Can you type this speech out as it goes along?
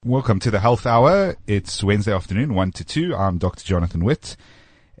Welcome to the Health Hour. It's Wednesday afternoon, 1 to 2. I'm Dr. Jonathan Witt.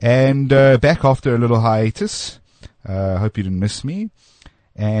 And back after a little hiatus. Hope you didn't miss me.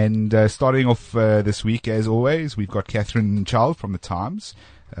 And starting off this week, as always, we've got Catherine Child from The Times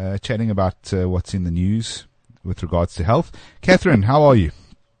chatting about what's in the news with regards to health. Catherine, how are you?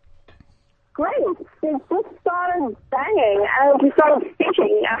 Great. It just started banging and we started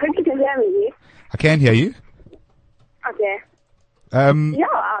speaking. I hope you can hear me. I can hear you. Okay. Yeah.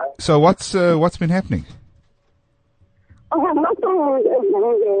 So what's been happening? Oh, nothing is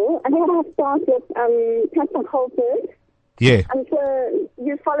amazing. I think I'll start with Patrick Holford. Yeah. I'm sure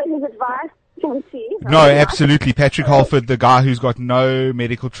you follow his advice to the T. No, absolutely. Patrick Holford, the guy who's got no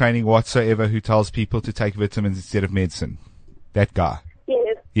medical training whatsoever, who tells people to take vitamins instead of medicine. That guy.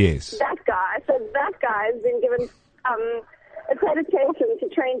 Yes. Yes. That guy. So that guy has been given accreditation to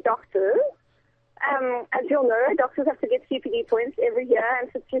train doctors. As you'll know, doctors have to get CPD points every year, and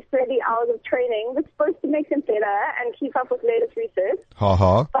so it's just 30 hours of training that's supposed to make them better and keep up with latest research.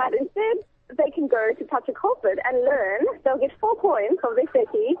 But instead, they can go to Patrick Holford and learn. They'll get 4 points of their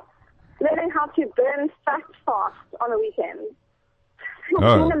 30, learning how to burn fat fast on a weekend. It's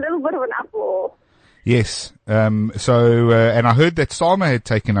been a little bit of an uproar. Yes. And I heard that SAMA had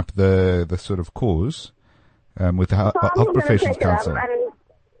taken up the sort of cause with the Health Professions Council.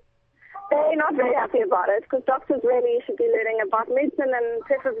 They're not very happy about it because doctors really should be learning about medicine and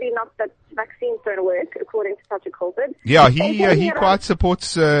preferably not that vaccines don't work, according to Patrick Holford. Yeah, he quite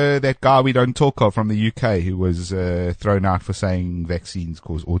supports that guy we don't talk of from the UK who was thrown out for saying vaccines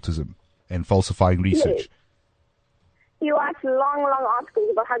cause autism and falsifying research. Yes. He writes long articles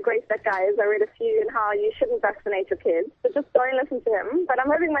about how great that guy is. I read a few and how you shouldn't vaccinate your kids. So just don't listen to him. But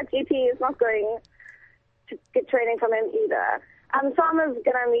I'm hoping my GP is not going to get training from him either. Sama's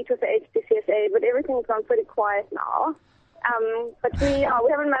going to meet with the HPCSA, but everything's gone pretty quiet now. But we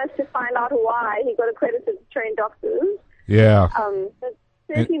haven't managed to find out why he got accredited to train doctors. Yeah. It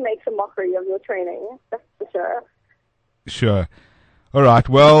certainly makes a mockery of your training, that's for sure. Sure. All right.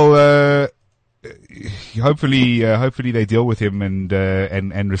 Well, hopefully they deal with him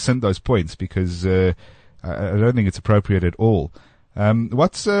and rescind those points because I don't think it's appropriate at all.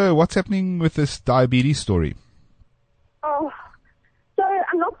 What's happening with this diabetes story? Oh. So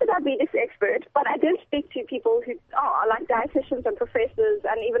I'm not the diabetes expert, but I did speak to people who are like dietitians and professors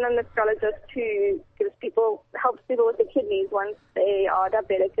and even endocrinologists who helps people with the kidneys once they are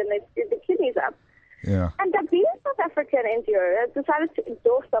diabetic and they screw the kidneys up. Yeah. And Diabetes South Africa and NGO has decided to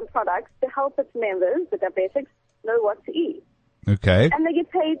endorse some products to help its members, the diabetics, know what to eat. Okay. And they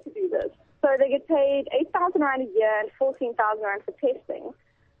get paid to do this. So they get paid 8,000 Rand a year and 14,000 Rand for testing.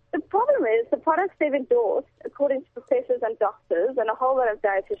 The problem is the products they've endorsed, according to professors and doctors, and a whole lot of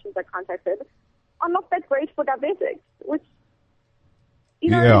dietitians I contacted, are not that great for diabetics, which,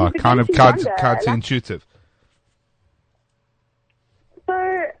 kind of counterintuitive.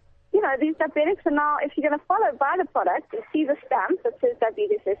 So, these diabetics are now, if you're going to buy the product, you see the stamp that says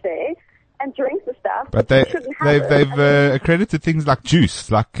Diabetes SA, and drink the stuff. But they've accredited things like juice,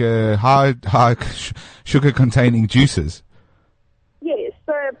 like high sugar-containing juices. Yes,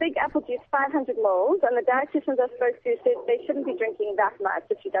 so a big apple juice, 500 mils, and the dietitians I spoke to said they shouldn't be drinking that much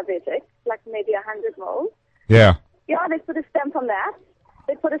if you're diabetic, like maybe 100 mils. Yeah. Yeah, they put a stamp on that.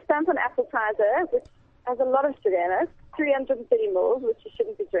 They put a stamp on apple cider, which has a lot of sugar in it, 330 mils, which you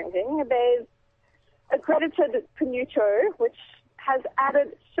shouldn't be drinking. They've accredited Canutro, which has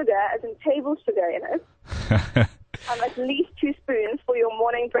added sugar, as in table sugar in it. At least 2 spoons for your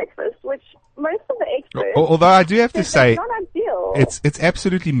morning breakfast, which most of the experts... Although I do have to say, it's not ideal. It's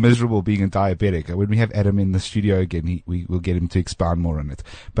absolutely miserable being a diabetic. When we have Adam in the studio again, we will get him to expound more on it.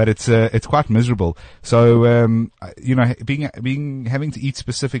 But it's quite miserable. So, having to eat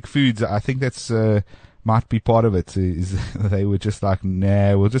specific foods, I think that's might be part of it. Is they were just like,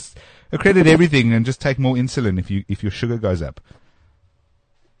 nah, we'll just accredit everything and just take more insulin if your sugar goes up.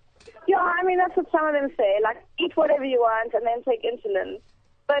 Yeah, I mean, that's what some of them say. Like, eat whatever you want and then take insulin.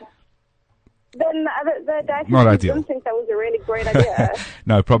 But then the dietitians didn't think that was a really great idea.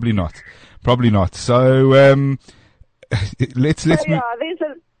 No, probably not. So, let's move.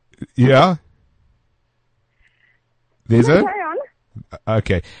 Yeah? There's carry on.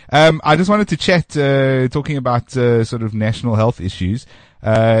 Okay. I just wanted to chat, talking about, sort of national health issues.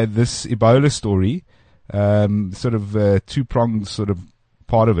 This Ebola story, sort of, two-pronged sort of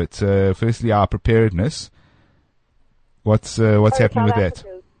part of it. Firstly, our preparedness. What's happening with that?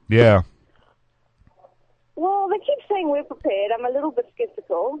 Yeah. Well, they keep saying we're prepared. I'm a little bit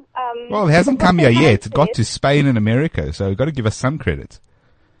skeptical. Well, it hasn't come here yet. It got to Spain and America, so you've got to give us some credit.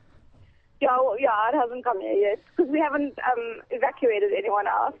 Yeah, Yeah, it hasn't come here yet because we haven't evacuated anyone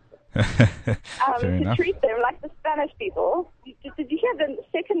else. To treat them like the Spanish people. Did you hear the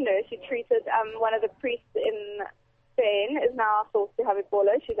second nurse who treated one of the priests in Spain is now thought to have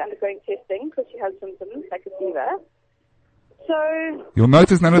Ebola? She's undergoing testing because she has symptoms like a fever. So you'll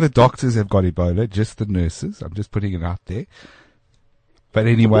notice none of the doctors have got Ebola, just the nurses. I'm just putting it out there. But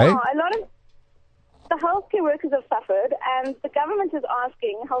anyway, yeah, a lot of the healthcare workers have suffered, and the government is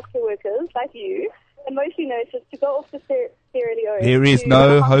asking healthcare workers like you and mostly nurses to go off to Sierra Leone. There is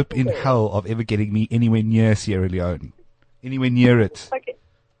no hope in hell of ever getting me anywhere near Sierra Leone. Anywhere near it. Okay.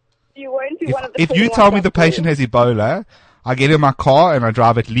 You won't be one of the if you tell me the patient has Ebola, I get in my car and I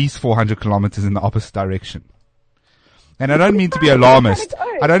drive at least 400 kilometers in the opposite direction. And I don't mean to be alarmist.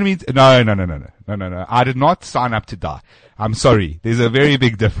 I don't mean to, no. I did not sign up to die. I'm sorry. There's a very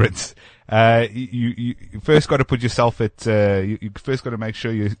big difference. You first got to put yourself at, you first got to make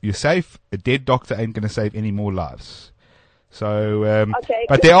sure you're safe. A dead doctor ain't going to save any more lives. So,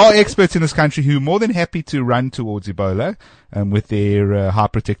 but there are experts in this country who are more than happy to run towards Ebola, with their, high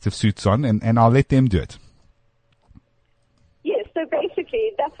protective suits on, and I'll let them do it. Yes, so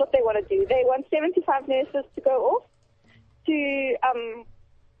basically that's what they want to do. They want 75 nurses to go off to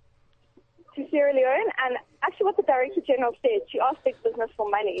Sierra Leone, and actually what the Director General said, she asked Big Business for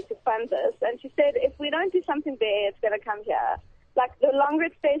money to fund this, and she said if we don't do something there, it's going to come here. Like, the longer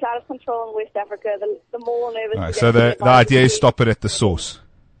it stays out of control in West Africa, the more nervous we get. So the idea is stop it at the source.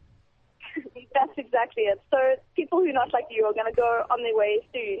 That's exactly it. So people who are not like you are going to go on their way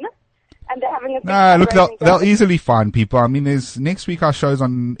soon. And they're having a big look, they'll easily find people. I mean, next week our show's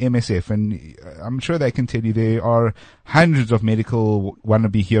on MSF, and I'm sure they can tell you there are hundreds of medical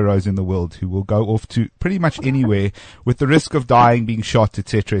wannabe heroes in the world who will go off to pretty much anywhere with the risk of dying, being shot,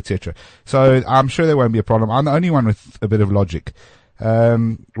 etc., etc. So I'm sure there won't be a problem. I'm the only one with a bit of logic, or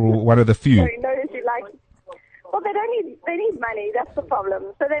one of the few. So you notice you like. Well, they need money. That's the problem.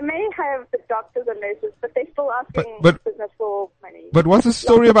 So they may have the doctors and nurses, but they're still asking business for money. But what's the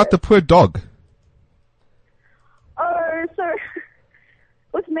story about the poor dog? Oh, so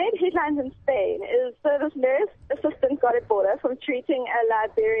what's made headlines in Spain is so this nurse assistant got Ebola from treating a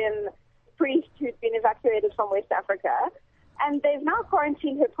Liberian priest who'd been evacuated from West Africa, and they've now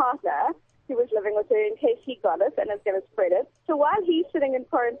quarantined her partner, who was living with her, in case he got it and is going to spread it. So while he's sitting in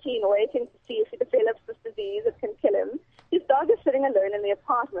quarantine waiting to see if he develops this disease that can kill him, his dog is sitting alone in the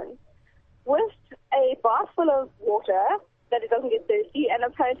apartment with a bath full of water that it doesn't get thirsty, and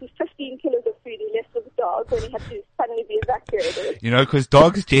apparently 15 kilos of food he left with the dog when he had to suddenly be evacuated. You know, because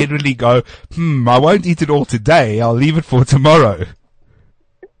dogs generally go, I won't eat it all today, I'll leave it for tomorrow.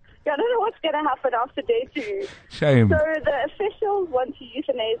 I don't know what's going to happen after day 2. Shame. So the officials want to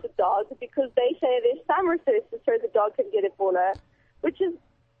euthanize the dog because they say there's some research to show the dog can get Ebola, which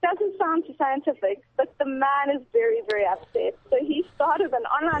doesn't sound too scientific, but the man is very, very upset. So he started an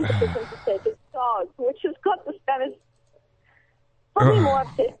online petition to save his dog, which has got the Spanish probably more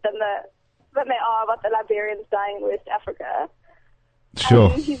upset than they are about the Liberians dying in West Africa. Sure.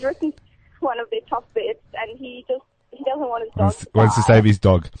 He's written one of their top bets, and he doesn't want his dog to die. Wants to save his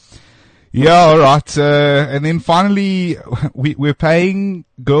dog. Yeah, all right. And then finally, we're paying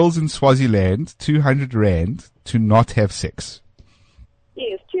girls in Swaziland 200 rand to not have sex.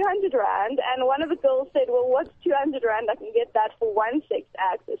 Yes, 200 rand. And one of the girls said, well, what's 200 rand? I can get that for one sex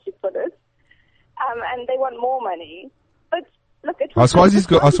act, as she put it. And they want more money. But look, are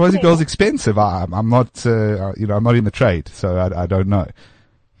Swazi girls expensive? I'm not, I'm not in the trade, so I don't know.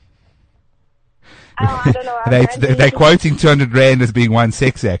 I don't know. They're quoting 200 rand as being one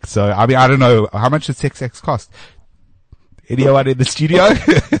sex act. So, I mean, I don't know. How much does sex acts cost? Anyone in the studio?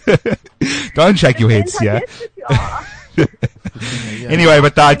 Don't shake your heads, yeah? Anyway,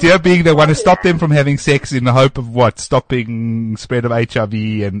 but the idea being they want to stop them from having sex in the hope of what? Stopping spread of HIV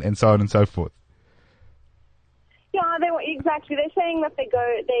and so on and so forth. Yeah, exactly. They're saying that they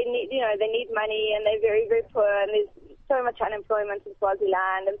need money and they're very, very poor and there's so much unemployment in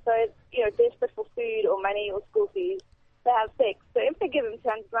Swaziland, and so desperate for food or money or school fees, they have sex. So if they give them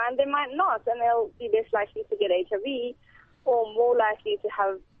 200 rand, they might not, and they'll be less likely to get HIV or more likely to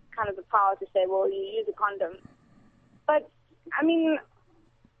have kind of the power to say, well, you use a condom. But, I mean,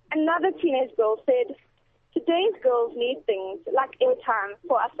 another teenage girl said, today's girls need things like airtime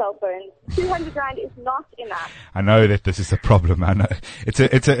for our cell phones. 200 rand is not enough. I know that this is a problem. I know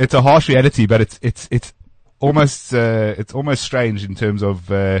it's a harsh reality, but it's almost strange in terms of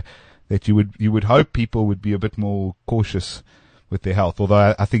that you would hope people would be a bit more cautious with their health.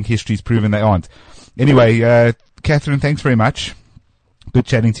 Although I think history's proven they aren't. Anyway, Catherine, thanks very much. Good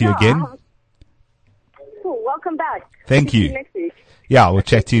chatting to you again. Cool. Welcome back. Thank you. See you next week. Yeah, we'll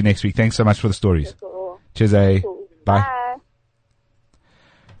chat to you next week. Thanks so much for the stories. Cool. Cheers, eh? Cool. Bye.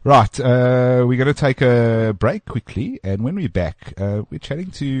 Right, we're going to take a break quickly, and when we're back, we're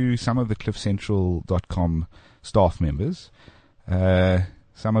chatting to some of the cliffcentral.com staff members,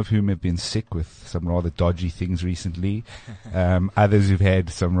 some of whom have been sick with some rather dodgy things recently, others who've had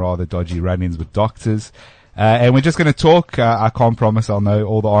some rather dodgy run-ins with doctors, and we're just going to talk. I can't promise I'll know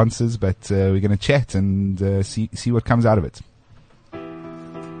all the answers, but we're going to chat and see what comes out of it.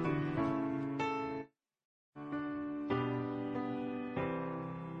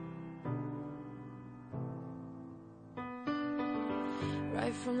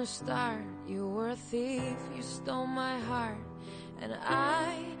 From the start, you were a thief, you stole my heart, and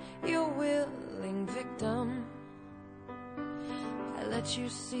I, your willing victim. I let you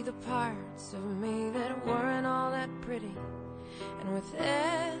see the parts of me that weren't all that pretty, and with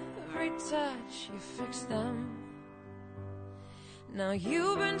every touch you fixed them. Now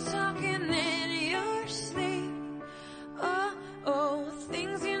you've been talking in your sleep, oh,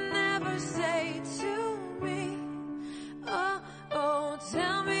 things you never say to me. Oh,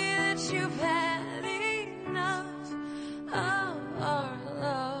 tell me that you've had enough of our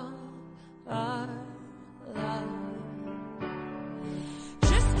love, our love.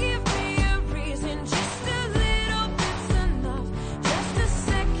 Just give me a reason, just a little bit's enough. Just a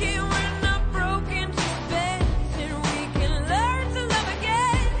second, we're not broken, just bent, and we can learn to love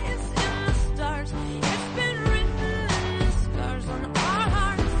again. It's in the stars, it's been written in the scars on our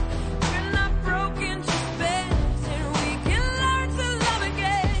hearts. We're not broken, just bent.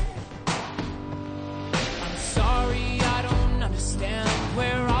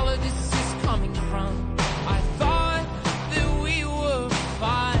 Where all of this is coming from. I thought that we were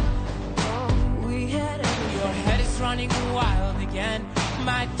fine. Oh, we had everything. Your head is running wild again.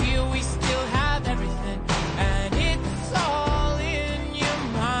 My dear, we still have everything. And it's all in your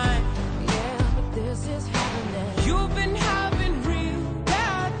mind. Yeah, but this is happening. You've been having real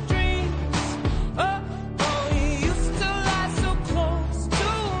bad dreams. Oh, you used to lie so close to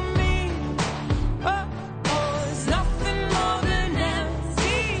me. Oh, there's nothing more than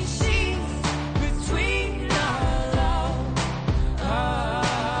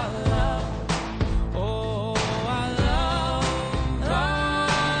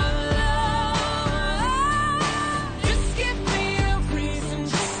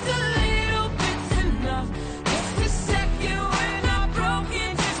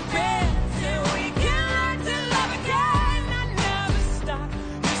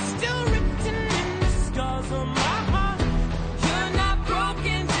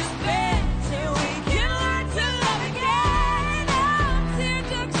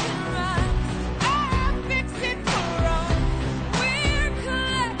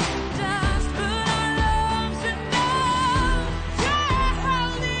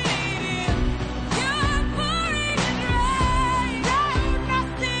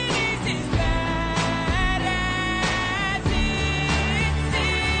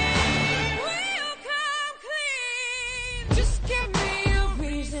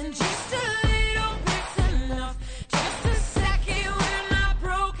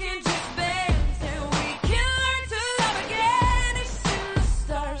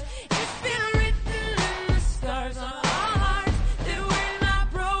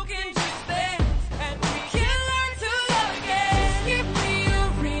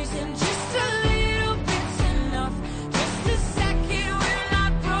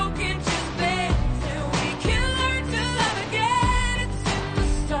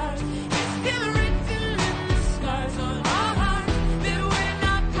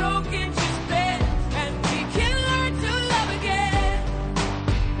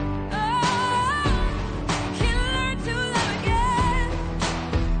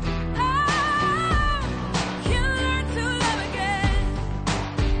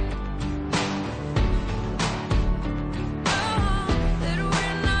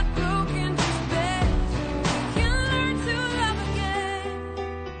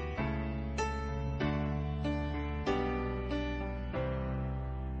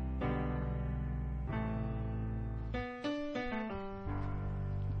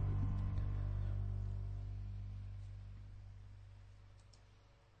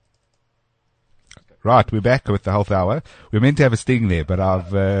Right, we're back with the Health Hour. We're meant to have a sting there, but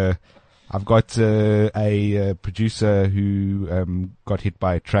I've got a producer who got hit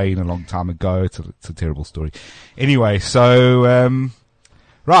by a train a long time ago. It's a terrible story. Anyway, so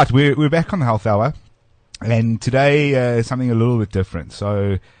right, we're back on the Health Hour, and today something a little bit different.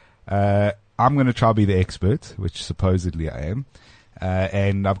 So I'm going to try to be the expert, which supposedly I am,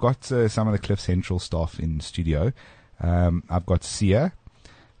 and I've got some of the Cliff Central staff in studio. I've got Sia.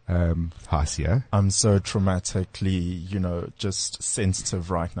 Hi, Sia. I'm so traumatically, just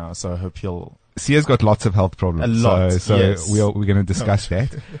sensitive right now. So I hope you'll... Sia's got lots of health problems. A lot, So yes. we're going to discuss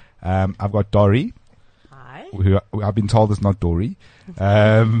that. I've got Dory. Hi. Who I've been told is not Dory.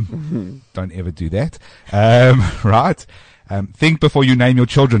 Don't ever do that. Right. Think before you name your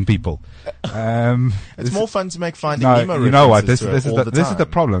children, people. It's more fun to make Finding No, Nemo you know what? references This to it all the is the time.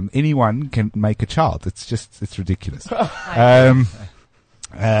 problem. Anyone can make a child. It's ridiculous.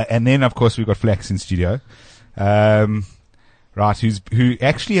 And then of course we've got Flex in studio. Right, who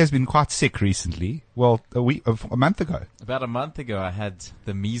actually has been quite sick recently. Well, a month ago. About a month ago, I had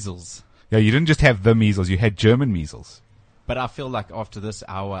the measles. Yeah, you didn't just have the measles, you had German measles. But I feel like after this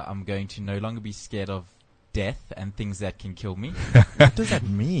hour, I'm going to no longer be scared of death and things that can kill me. What does that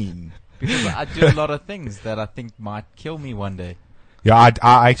mean? Because I do a lot of things that I think might kill me one day. Yeah,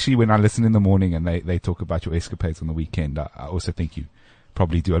 I actually, when I listen in the morning and they talk about your escapades on the weekend, I also think you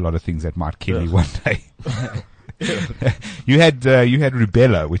probably do a lot of things that might kill you one day. You had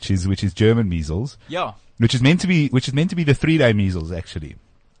rubella, which is German measles. Yeah. Which is meant to be the 3-day measles, actually.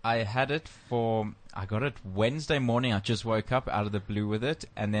 I got it Wednesday morning. I just woke up out of the blue with it,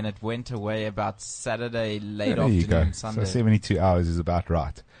 and then it went away about Saturday late There you go. afternoon, Sunday. So 72 hours is about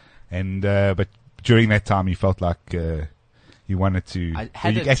right. And, but during that time you felt like, you wanted to, I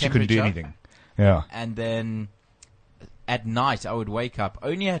had you a actually couldn't do temperature. anything. Yeah. And then at night I would wake up,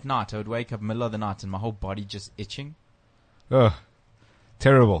 only at night I would wake up middle of the night and my whole body just itching. Oh,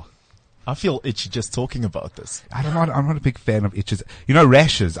 terrible. I feel itchy just talking about this. I'm not a big fan of itches.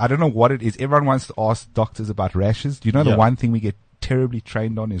 Rashes. I don't know what it is. Everyone wants to ask doctors about rashes. Do you know the one thing we get terribly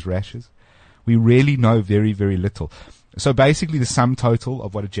trained on is rashes? We really know very, very little. So basically the sum total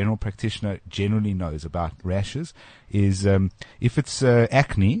of what a general practitioner generally knows about rashes is, if it's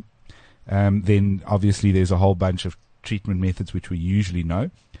acne, then obviously there's a whole bunch of treatment methods which we usually know.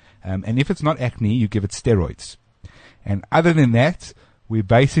 And if it's not acne, you give it steroids. And other than that, we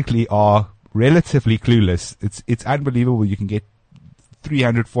basically are relatively clueless. It's unbelievable. You can get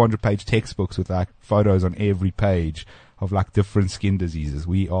 300, 400 page textbooks with like photos on every page of like different skin diseases.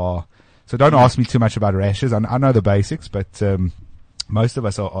 So don't ask me too much about rashes. I know the basics, but, most of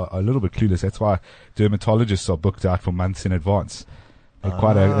us are a little bit clueless. That's why dermatologists are booked out for months in advance. They're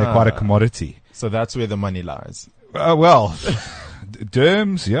quite a commodity. So that's where the money lies. Well,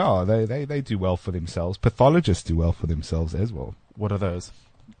 derms, yeah, they do well for themselves. Pathologists do well for themselves as well. What are those?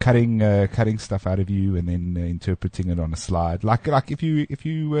 Cutting stuff out of you and then interpreting it on a slide. Like if you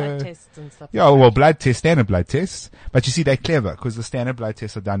Blood tests and stuff. yeah, well, standard blood tests. But you see, they're clever because the standard blood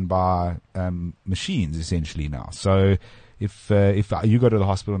tests are done by machines essentially now. So if you go to the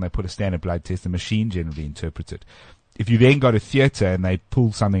hospital and they put a standard blood test, the machine generally interprets it. If you then go to theatre and they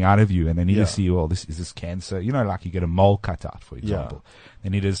pull something out of you and they need to see, well, is this cancer? Like you get a mole cut out, for example. They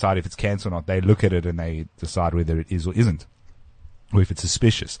need to decide if it's cancer or not. They look at it and they decide whether it is or isn't, or if it's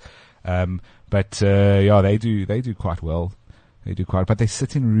suspicious. But they do quite well. But they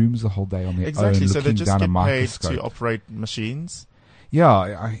sit in rooms the whole day on their Exactly. own, So they looking just down a get paid microscope. to operate machines.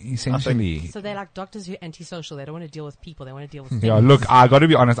 Yeah, essentially. So they're like doctors who are antisocial. They don't want to deal with people. They want to deal with things. Yeah, look, I got to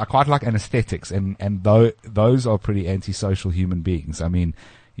be honest. I quite like anesthetics, and those are pretty antisocial human beings. I mean,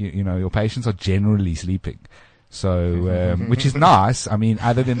 your patients are generally sleeping, so which is nice. I mean,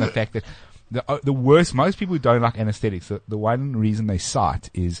 other than the fact that the worst, most people who don't like anesthetics, the one reason they cite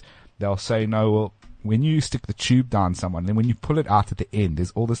is they'll say, no, well, when you stick the tube down someone, then when you pull it out at the end,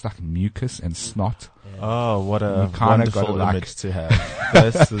 there's all this like mucus and snot. Oh, what a You kinda wonderful gotta like- image to have.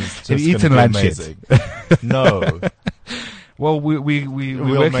 This is just Have you eaten gonna be lunch yet? amazing. No. Well, we're We'll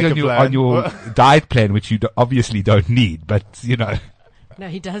working make a plan. on your diet plan, which you obviously don't need, but No,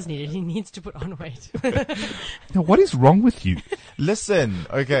 he does need it. He needs to put on weight. what is wrong with you? Listen,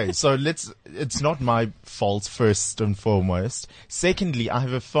 okay, so it's not my fault first and foremost. Secondly, I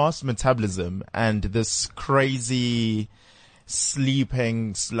have a fast metabolism and this crazy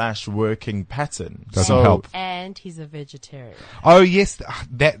sleeping / working pattern. Doesn't help. And he's a vegetarian. Oh yes,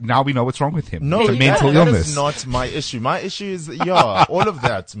 that now we know what's wrong with him. No, it's a mental that illness. is not my issue. My issue is, all of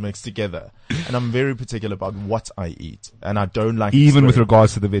that mixed together. And I'm very particular about what I eat. And I don't like Even with experiment-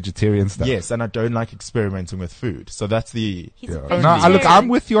 regards to the vegetarian stuff. Yes, and I don't like experimenting with food. So that's the... He's a No, vegetarian. look, I'm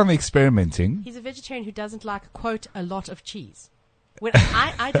with you on the experimenting. He's a vegetarian who doesn't like, quote, a lot of cheese. When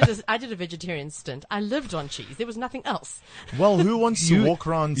I did a vegetarian stint, I lived on cheese. There was nothing else. Well, who wants to walk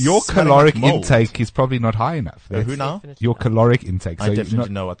around Your smelling caloric like mold? intake is probably not high enough. Who That's- now? Definitely Your not. caloric intake. So I you're definitely not-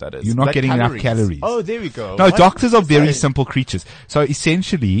 know what that is. You're not Like getting enough calories. Oh, there we go. No, What doctors did are you very say? simple creatures. So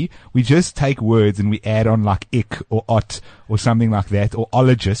essentially, we just take words and we add on like ick or ot or something like that, or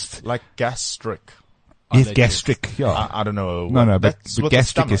ologist. Like gastric. Yes, gastric. Yeah. I don't know. No, but with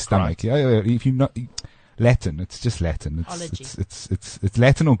gastric the is stomach. right? Yeah. If you know Latin, it's just Latin. Ology. It's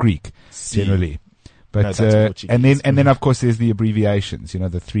Latin or Greek generally. But No, that's and then Portuguese. of course there's the abbreviations. You know,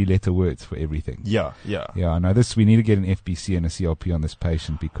 the 3-letter words for everything. Yeah. Yeah, I know this. We need to get an FBC and a CLP on this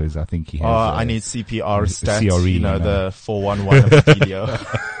patient because I think he has. I need CPR stats. CRE, you know, the 411 of the video.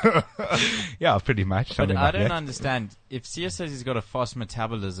 Yeah, pretty much. But something I like don't that. understand. If Sia says he's got a fast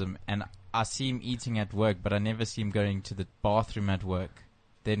metabolism and I see him eating at work, but I never see him going to the bathroom at work,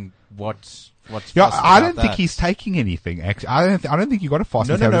 then what's Yeah, fast I about don't think that? he's taking anything. Actually, I don't think you got a fast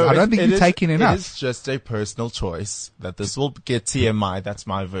No. metabolism. I don't think you're taking enough. It is just a personal choice that this will get TMI. That's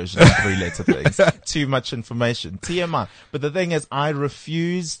my version of 3-letter things. Too much information. TMI. But the thing is, I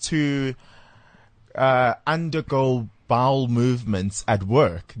refuse to undergo bowel movements at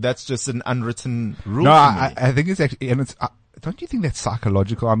work. That's just an unwritten rule No, for me. I think it's actually, and it's. Don't you think that's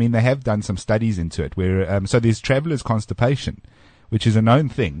psychological? I mean, they have done some studies into it where, so there's traveler's constipation, which is a known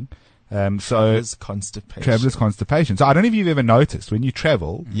thing. Traveler's constipation. Traveler's constipation. So I don't know if you've ever noticed when you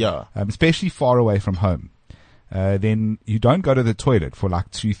travel, Yeah. especially far away from home, then you don't go to the toilet for like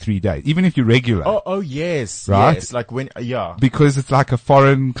 2-3 days, even if you're regular. Oh, yes. Right? Yes. Like when, yeah. Because it's like a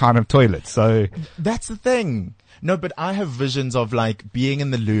foreign kind of toilet. So That's the thing. No, but I have visions of like being in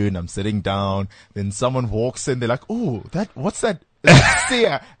the loo and I'm sitting down, then someone walks in, they're like, "Oh, what's that? That's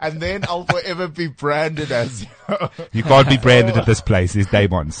Sia." And then I'll forever be branded as, you can't be branded at this place. There's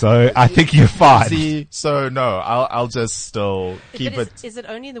Damon. So I think you're fine. See, so no, I'll just still keep it. Is it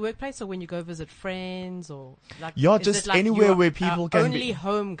only in the workplace or when you go visit friends or like? Yeah, is just it like anywhere you're where people our can only be-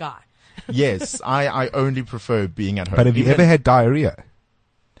 home guy. Yes, I only prefer being at home. But have you ever had diarrhea?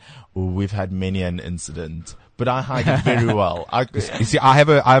 Oh, we've had many an incident, but I hide it very well. You see, I have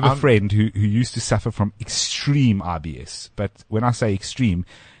a friend who used to suffer from extreme IBS. But when I say extreme,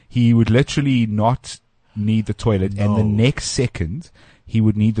 he would literally not need the toilet, and the next second he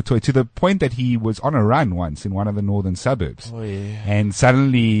would need the toilet, to the point that he was on a run once in one of the northern suburbs. Oh, yeah. And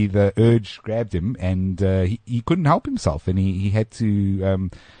suddenly the urge grabbed him, and he couldn't help himself, and he had to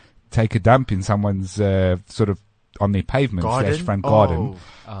take a dump in someone's sort of on their pavement / front garden.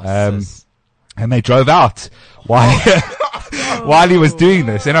 Sis. And they drove out while he was doing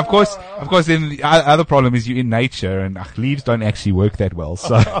this. And of course, then the other problem is you're in nature, and leaves don't actually work that well.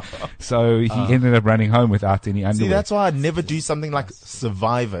 So he ended up running home without any underwear. See, that's why I'd never do something like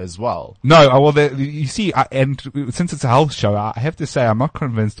Survivor as well. No, well, you see, and since it's a health show, I have to say I'm not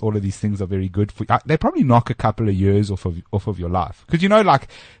convinced all of these things are very good for you. They probably knock a couple of years off of your life. Because, you know, like,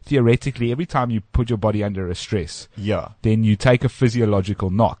 theoretically, every time you put your body under a stress, Yeah. then you take a physiological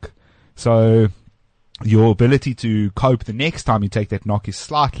knock. So your ability to cope the next time you take that knock is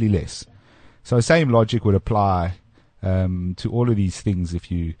slightly less. So same logic would apply to all of these things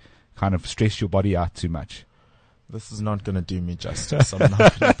if you kind of stress your body out too much. This is not going to do me justice. I'm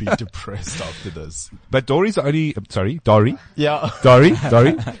not going to be depressed after this. But Dory's the only, Dory. Yeah. Dory.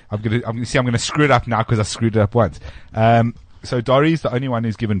 I'm gonna screw it up now because I screwed it up once. So Dory's the only one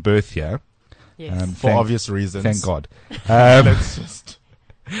who's given birth here. Yes. For obvious reasons. Thank God. Let's just.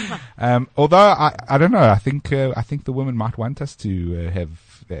 Although I don't know, I think the women might want us to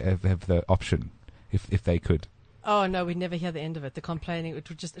have the option if they could. Oh no, we'd never hear the end of it. The complaining, it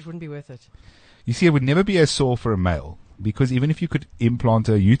wouldn't be worth it. You see, it would never be as sore for a male, because even if you could implant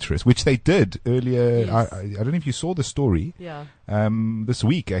a uterus, which they did earlier, Yes. I don't know if you saw the story. Yeah. This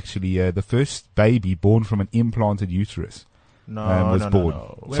week actually, the first baby born from an implanted uterus was born.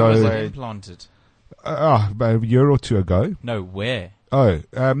 No. Where was it Wait. implanted? About a year or two ago. No, where? No,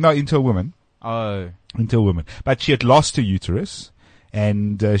 into a woman. Oh. Into a woman. But she had lost her uterus,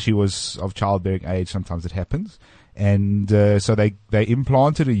 and she was of childbearing age. Sometimes it happens. And so they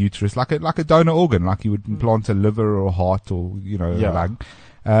implanted a uterus like a donor organ, like you would implant a liver or a heart or a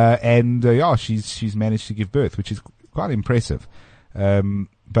lung. She's managed to give birth, which is quite impressive.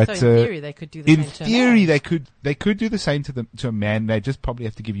 But So in theory, they could do the same. in theory they could do the same to a man. They just probably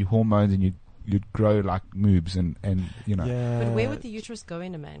have to give you hormones, and you'd grow like moobs and Yeah. But where would the uterus go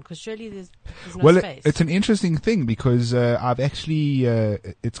in a man? Because surely there's no Well, space. it's an interesting thing because I've actually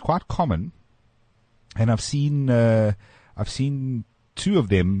it's quite common, and I've seen two of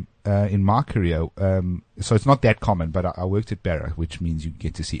them in my career. So it's not that common, but I worked at Barra, which means you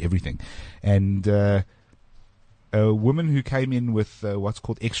get to see everything. And a woman who came in with what's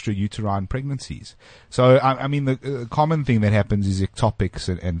called extrauterine pregnancies. So, I mean, the common thing that happens is ectopics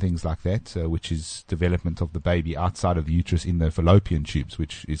and things like that, which is development of the baby outside of the uterus in the fallopian tubes,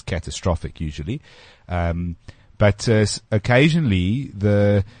 which is catastrophic usually. But occasionally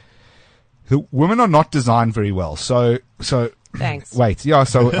the women are not designed very well. So Thanks. Wait, yeah,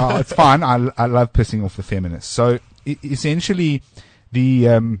 so it's fine. I love pissing off the feminists. So essentially,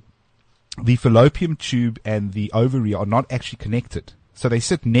 the fallopian tube and the ovary are not actually connected. So they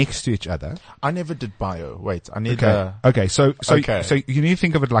sit next to each other. I never did bio. Wait, I need Okay, so you need to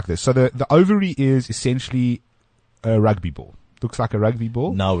think of it like this. So the ovary is essentially a rugby ball. Looks like a rugby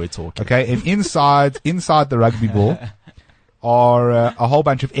ball. Now we're talking. Okay, and inside the rugby ball are a whole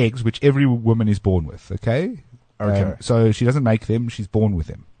bunch of eggs, which every woman is born with. Okay. So she doesn't make them; she's born with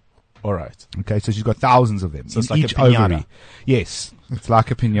them. All right. Okay, so she's got thousands of them. So it's in like each a piñata. ovary. Yes, it's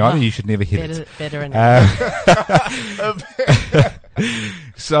like a pinata. You should never hit it. Better enough.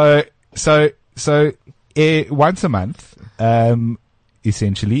 So once a month,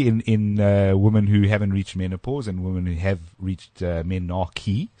 essentially, in women who haven't reached menopause and women who have reached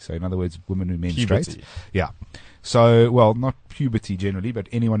menarche. So in other words, women who menstruate. Puberty. Yeah. So, well, not puberty generally, but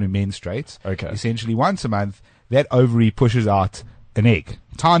anyone who menstruates. Okay. Essentially, once a month, that ovary pushes out an egg.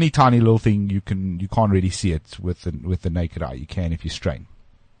 Tiny, tiny little thing. You can't really see it with the naked eye. You can if you strain.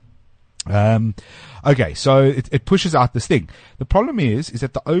 Okay, so it pushes out this thing. The problem is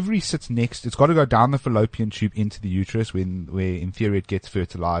that the ovary sits next. It's got to go down the fallopian tube into the uterus, where in theory it gets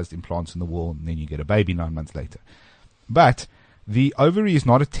fertilized, implants in the wall, and then you get a baby 9 months later. But the ovary is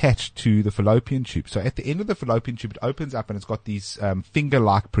not attached to the fallopian tube. So at the end of the fallopian tube, it opens up and it's got these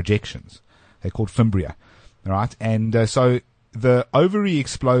finger-like projections. They're called fimbria. All right, and so the ovary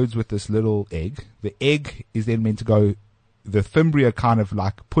explodes with this little egg. The egg is then meant to go. The fimbria kind of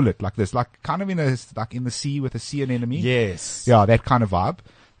like pull it like this, like kind of in the sea with a sea anemone. Yes. Yeah, that kind of vibe.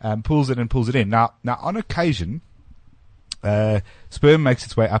 Pulls it in. Now on occasion, sperm makes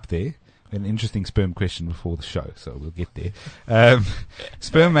its way up there. An interesting sperm question before the show, so we'll get there.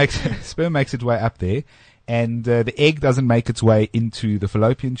 Sperm makes its way up there, and the egg doesn't make its way into the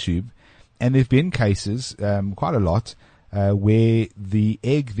fallopian tube. And there've been cases, quite a lot, where the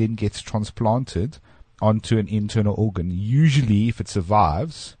egg then gets transplanted onto an internal organ, usually, if it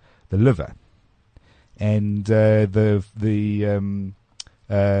survives, the liver. And the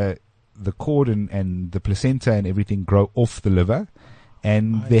cord and the placenta and everything grow off the liver.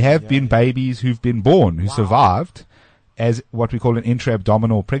 And there have been babies who've been born, who survived as what we call an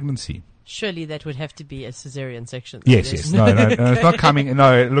intra-abdominal pregnancy. Surely that would have to be a cesarean section. Yes. No, it's not coming.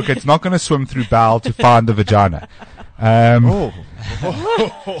 No, look, it's not going to swim through bowel to find the vagina.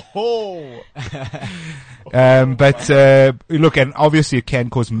 But look, and obviously it can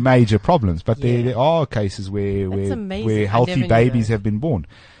cause major problems, but there are cases where healthy babies have been born.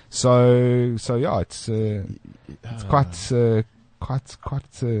 So yeah, it's quite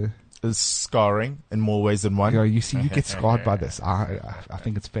It's scarring in more ways than one. Yeah, you see, you get scarred by this. I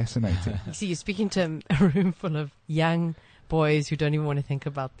think it's fascinating. You see, you're speaking to a room full of young boys who don't even want to think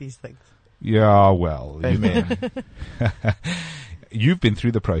about these things. Yeah, well, amen. You've been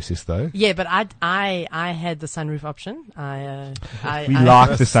through the process, though. Yeah, but I had the sunroof option. We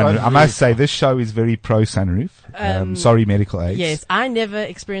like the sunroof. I must say, this show is very pro sunroof. Sorry, medical aids. Yes, I never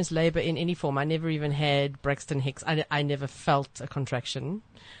experienced labor in any form. I never even had Braxton Hicks. I never felt a contraction.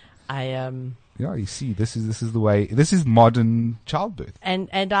 Yeah, you see, this is the way. This is modern childbirth. And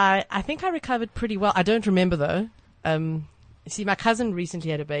I think I recovered pretty well. I don't remember though. See, my cousin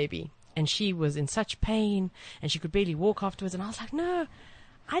recently had a baby. And she was in such pain, and she could barely walk afterwards. And I was like, no,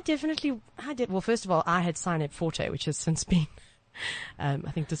 I did. Well, first of all, I had Synap Forte, which has since been, I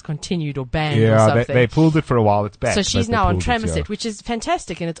think, discontinued or banned or something. Yeah, they pulled it for a while. It's back. So she's now on Tramoset, which is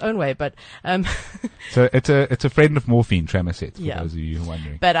fantastic in its own way. But so it's a friend of morphine, Tramoset, for those of you who are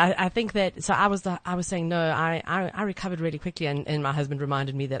wondering. But I think that, so I was saying, no, I recovered really quickly, and my husband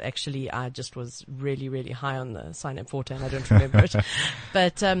reminded me that actually I just was really, really high on the Synap Forte, and I don't remember it.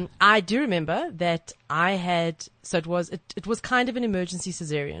 But I do remember that I had, so it was kind of an emergency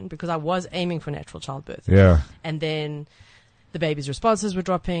cesarean because I was aiming for natural childbirth. Yeah. And then the baby's responses were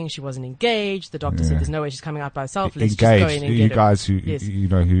dropping. She wasn't engaged. The doctor said, "There's no way she's coming out by herself. Let's just go in and you get guys her."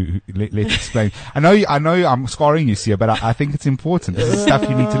 who let's explain. I know I'm scoring you, Sia, but I think it's important. This is stuff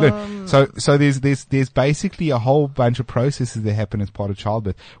you need to learn. So there's basically a whole bunch of processes that happen as part of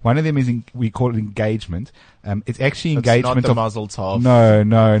childbirth. One of them is we call it engagement. It's actually engagement it's not the Mazel Tov. No,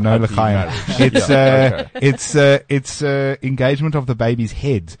 L'chaim. It's engagement of the baby's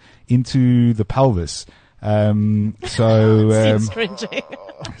head into the pelvis. Seems cringing.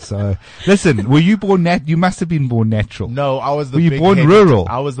 So listen, were you born you must have been born natural. No, I was the Were you born rural?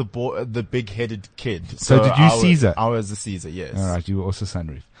 I was the big-headed kid. So did you Caesar? I was a Caesar, yes. All right, you were also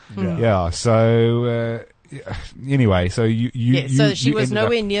sunroof. Yeah. So anyway, so so she was ended up-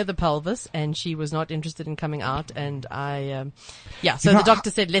 nowhere near the pelvis, and she was not interested in coming out. And so the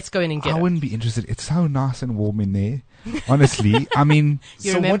doctor said, "Let's go in and get I her." wouldn't be interested. It's so nice and warm in there. Honestly, I mean,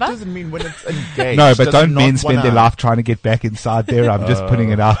 You so remember? what does it mean when it's engaged? no, but Does don't it men not spend their wanna- life trying to get back inside there? I'm just putting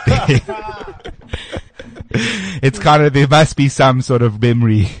it out there. It's kind of, there must be some sort of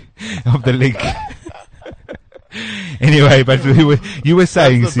memory of the link. Anyway, but you were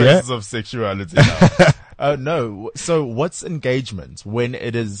saying, That's the yeah? basis of sexuality now. No. So what's engagement when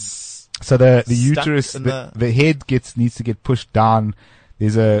it is? So the Stuck uterus, in the head needs to get pushed down.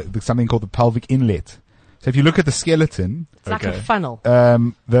 There's something called the pelvic inlet. So if you look at the skeleton, It's like a Okay. funnel.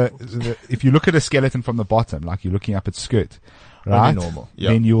 if you look at a skeleton from the bottom, like you're looking up at skirt, right? normal, yeah.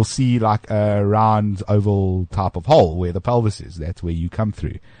 Then you'll see like a round oval type of hole where the pelvis is. That's where you come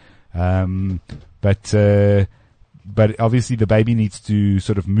through. But obviously the baby needs to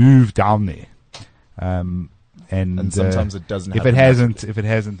sort of move down there. And sometimes it doesn't If happen it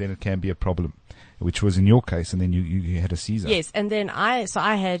hasn't, then it can be a problem, which was in your case. And then you had a Caesar. Yes, and then I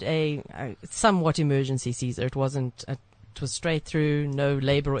had a somewhat emergency Caesar. It was straight through, no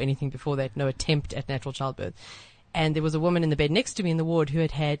labor or anything before that, no attempt at natural childbirth. And there was a woman in the bed next to me in the ward who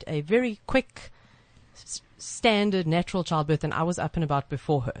had a very quick, standard natural childbirth, and I was up and about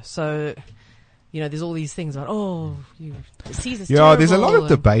before her. So, there's all these things about, Caesar's Yeah, there's a lot of terrible,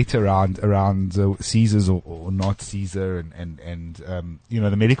 debate around Caesars or not Caesar, and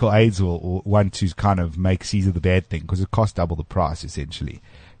the medical aides will want to kind of make Caesar the bad thing because it costs double the price essentially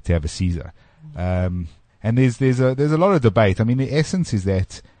to have a Caesar. And there's a lot of debate. I mean, the essence is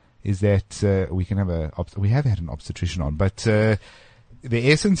that we have had an obstetrician on, but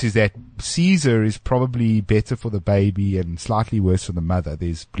the essence is that Caesar is probably better for the baby and slightly worse for the mother.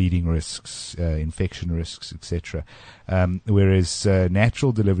 There's bleeding risks, infection risks, etc. Whereas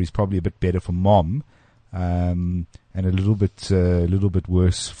natural delivery is probably a bit better for mom, and a little bit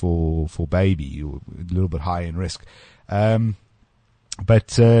worse for baby, or a little bit higher in risk.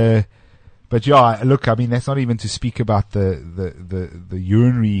 But yeah, look, I mean, that's not even to speak about the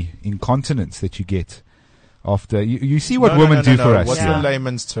urinary incontinence that you get after. You see what women do for us. What's Yeah. the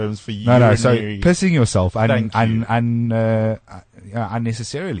layman's terms for No, urinary? so pissing yourself Thank you.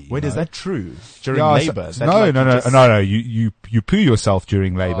 unnecessarily. Wait, you is know? that true? During Yeah, labor? Is that no, like no, you no, just- no. You poo yourself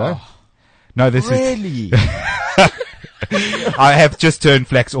during labor. No, this is. Really? I have just turned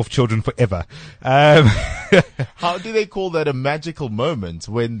flax off children forever. How do they call that a magical moment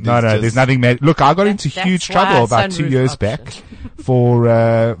when There's nothing. Look, I got into That's huge why trouble about 2 sunroof years option. back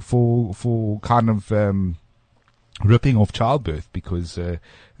for kind of ripping off childbirth because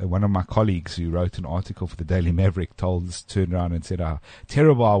one of my colleagues who wrote an article for the Daily Maverick turned around and said how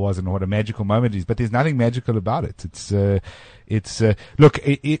terrible I was and what a magical moment it is. But there's nothing magical about it. Look,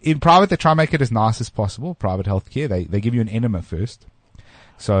 in private they try and make it as nice as possible. Private healthcare, they give you an enema first,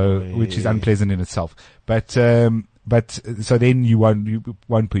 which is unpleasant in itself. But so then you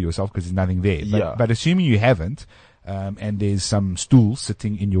won't poo yourself because there's nothing there. But assuming you haven't, and there's some stool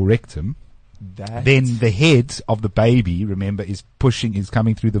sitting in your rectum, then the head of the baby, remember, is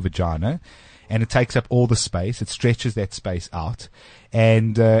coming through the vagina, and it takes up all the space. It stretches that space out,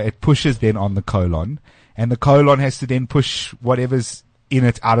 and it pushes then on the colon, and the colon has to then push whatever's in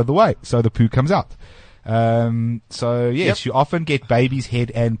it out of the way, so the poo comes out. So yes, you often get baby's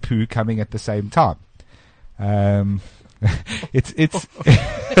head and poo coming at the same time. It's.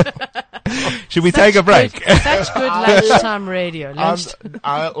 Should we take a break? Such good lunchtime radio. Um,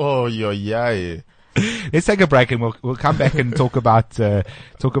 Yeah. Let's take a break and we'll come back and talk about some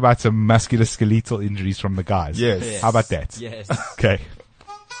musculoskeletal injuries from the guys. Yes. How about that? Yes. Okay.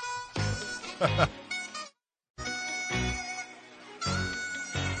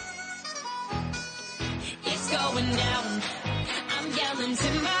 It's going down. I'm yelling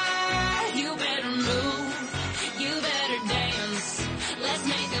timber. You better move. You better dance. Let's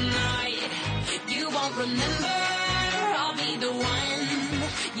make a night you won't remember. I'll be the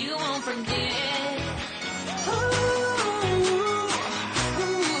one you won't forget.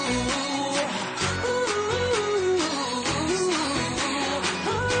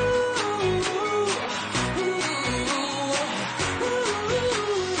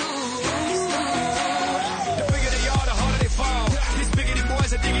 The bigger they are, the harder they fall. These biggity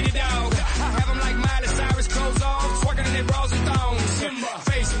boys are diggity dog. I have them like Miley Cyrus, clothes off, twerking in their bras and thongs.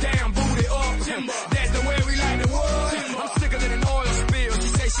 Face down, booty up. That's the way we like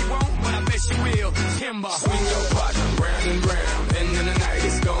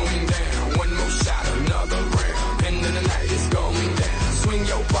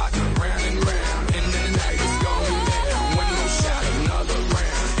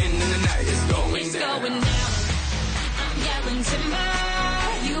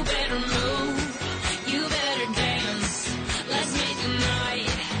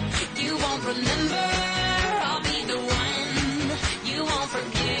remember. I'll be the one you won't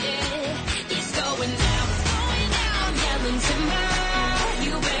forget. It's going down. I'm yelling timber.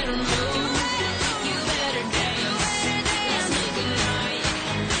 You better move. You better dance. Let's make a night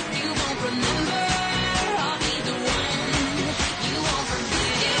you won't remember. I'll be the one you won't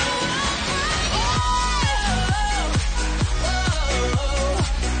forget.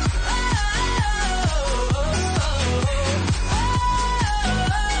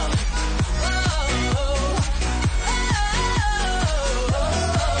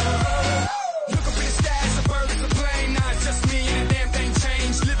 Look up in the sky, it's a bird, it's a plane. Not just me and the damn thing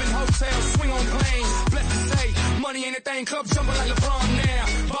changed. Live in hotels, swing on planes. Blessed to say, money ain't a thing. Club jumping like LeBron now.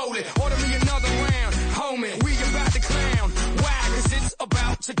 Bowl it, order me another round. Homie, we about to clown. Why? 'Cause it's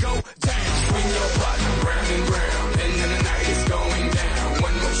about to go down. Swing your partner round and round. End of the night is going down.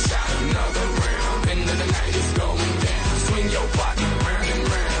 One more shot, another round. End of the night is going down. Swing your partner round and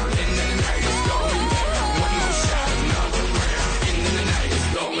round. End of the night is going down. One more shot, another round. End of the night is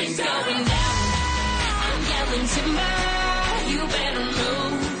going down. Going down. I'm yelling timber. You better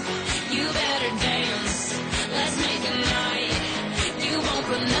move. You better dance. Let's make a night you won't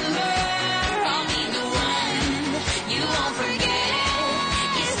remember. I'll be the one you won't forget.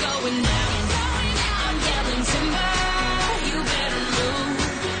 It's going down. I'm yelling timber. You better move.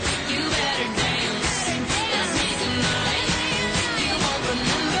 You better dance. Let's make a night you won't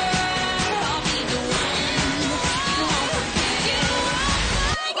remember. I'll be the one you won't forget.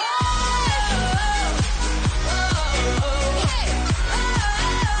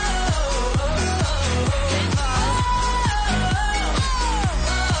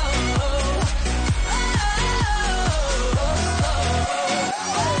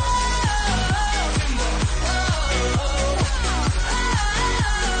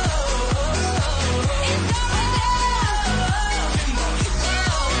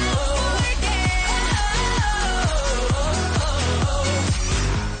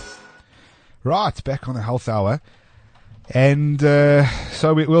 Right, back on the health hour. And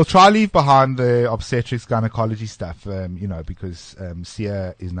so we'll try leave behind the obstetrics gynecology stuff, because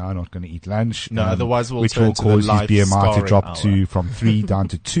Sia is now not going to eat lunch. No, otherwise we'll which turn will to the cause his life BMI to scarring drop hour. from 3 down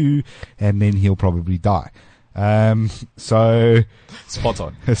to 2, and then he'll probably die. So Spot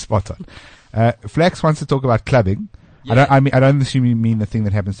on. spot on. Flax wants to talk about clubbing. Yeah. I don't assume you mean the thing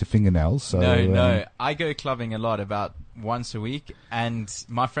that happens to fingernails. So, No. I go clubbing a lot, about once a week, and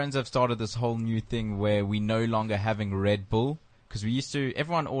my friends have started this whole new thing where we no longer having Red Bull, because we used to,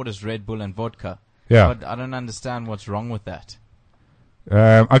 everyone orders Red Bull and vodka. Yeah. But I don't understand what's wrong with that.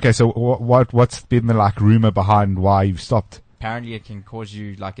 Okay, so what's been the rumor behind why you've stopped? Apparently it can cause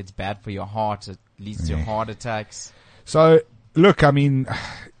you, it's bad for your heart, it leads to heart attacks. So, look, I mean,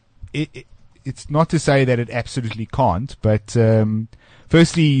 it's not to say that it absolutely can't, but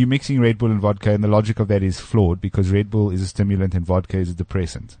firstly, you're mixing Red Bull and vodka, and the logic of that is flawed because Red Bull is a stimulant and vodka is a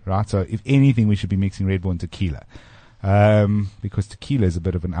depressant, right? So, if anything, we should be mixing Red Bull and tequila, because tequila is a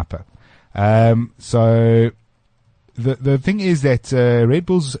bit of an upper. So, the thing is that Red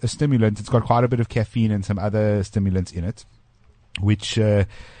Bull's a stimulant. It's got quite a bit of caffeine and some other stimulants in it, which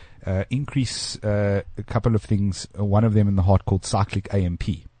increase a couple of things. One of them in the heart called cyclic AMP.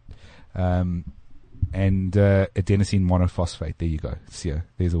 And adenosine monophosphate. There you go. See,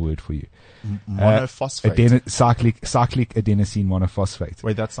 there's a word for you. Monophosphate. Cyclic adenosine monophosphate.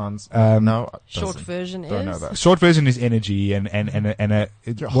 Wait, that sounds no. Short version Don't know is that. Short version is energy and a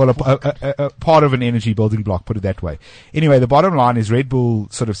part of an energy building block. Put it that way. Anyway, the bottom line is Red Bull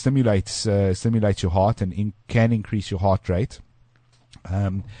sort of stimulates your heart and can increase your heart rate.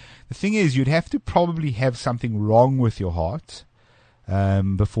 The thing is, you'd have to probably have something wrong with your heart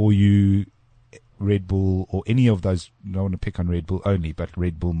before you Red Bull or any of those. I don't want to pick on Red Bull only, but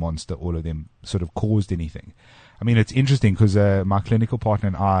Red Bull, Monster, all of them sort of caused anything. I mean, it's interesting because my clinical partner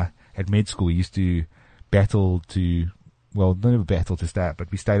and I at med school used to battle to, well, not battle to stay up, but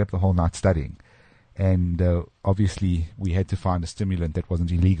we stayed up the whole night studying. And obviously we had to find a stimulant that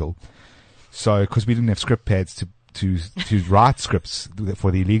wasn't illegal. So, because we didn't have script pads to write scripts for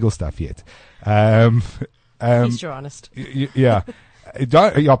the illegal stuff yet. at least you're honest. Yeah.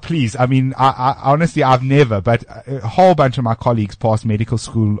 Please. I mean, I honestly, I've never, but a whole bunch of my colleagues passed medical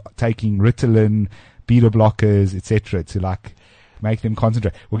school taking Ritalin, beta blockers, etc. to make them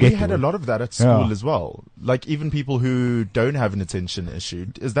concentrate. We had a lot of that at school as well. Even people who don't have an attention issue,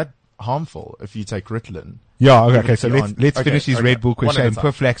 is that harmful if you take Ritalin? Yeah, okay, so let's finish his Red Bull question.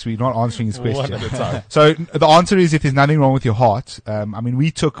 Poor Flax, we're not answering his question. One at a time. So the answer is if there's nothing wrong with your heart, I mean,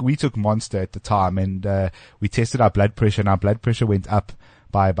 we took Monster at the time and, we tested our blood pressure and our blood pressure went up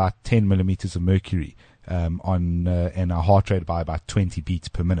by about 10 millimeters of mercury, and our heart rate by about 20 beats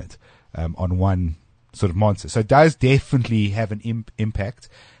per minute. on one sort of monster. So it does definitely have an impact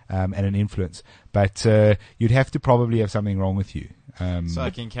and an influence, but you'd have to probably have something wrong with you. So I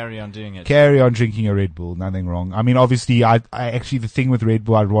can carry on doing it. Carry on drinking your Red Bull, nothing wrong. I mean, obviously, I actually, the thing with Red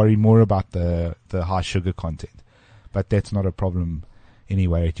Bull, I'd worry more about the high sugar content, but that's not a problem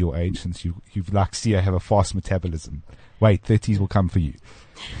anyway at your age, since you've like Sia have a fast metabolism. Wait, 30s will come for you.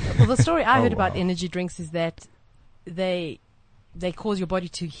 Well, the story I heard about energy drinks is that they cause your body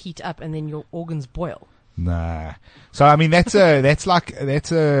to heat up and then your organs boil. Nah. So I mean, that's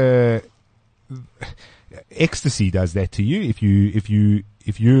ecstasy does that to you. If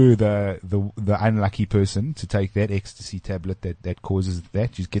you're the unlucky person to take that ecstasy tablet that causes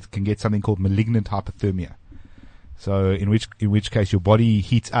that, you can get something called malignant hypothermia. So in which case your body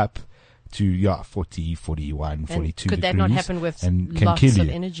heats up to 40, 41, and 42 could that degrees not happen with and can lots kill of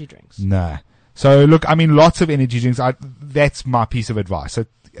you. energy drinks? Nah. So look, I mean, lots of energy drinks. That's my piece of advice. So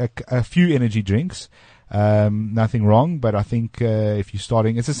a few energy drinks, nothing wrong. But I think if you're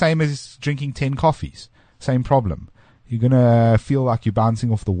starting, it's the same as drinking 10 coffees. Same problem. You're gonna feel like you're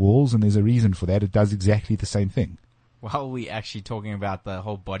bouncing off the walls, and there's a reason for that. It does exactly the same thing. While we actually talking about the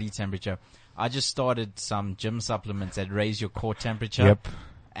whole body temperature, I just started some gym supplements that raise your core temperature. Yep.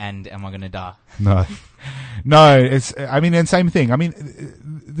 And am I going to die? No, it's, I mean, and same thing. I mean,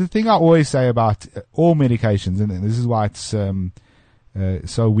 the thing I always say about all medications, and this is why it's,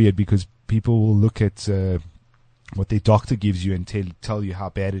 so weird, because people will look at, what their doctor gives you and tell you how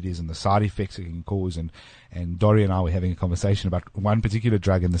bad it is and the side effects it can cause. And Dori and I were having a conversation about one particular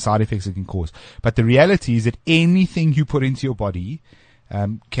drug and the side effects it can cause. But the reality is that anything you put into your body,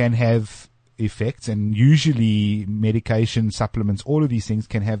 can have effects, and usually medication, supplements, all of these things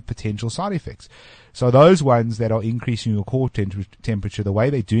can have potential side effects. So those ones that are increasing your core temperature, the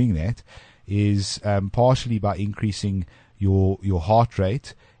way they're doing that is partially by increasing your heart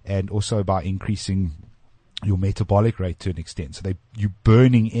rate, and also by increasing your metabolic rate to an extent. So you're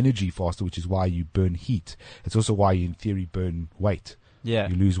burning energy faster, which is why you burn heat. It's also why you in theory burn weight. Yeah.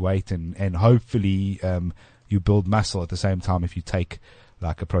 You lose weight, and hopefully you build muscle at the same time if you take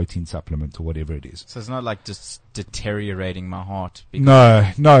like a protein supplement or whatever it is. So it's not like just deteriorating my heart.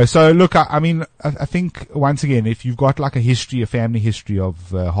 No. So look, I mean, I think once again, if you've got like a family history of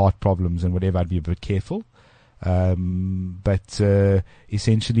heart problems and whatever, I'd be a bit careful. But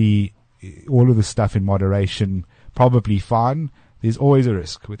essentially, all of the stuff in moderation, probably fine. There's always a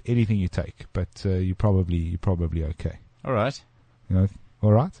risk with anything you take, but you're probably okay. All right.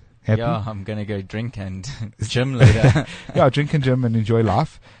 All right. Happy? Yeah, I'm gonna go drink and gym later. Yeah, drink and gym and enjoy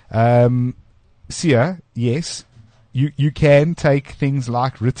life. Sia, yes, you can take things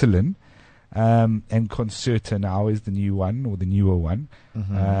like Ritalin, and Concerta now is the new one, or the newer one.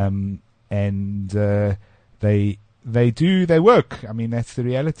 Mm-hmm. And they work. I mean, that's the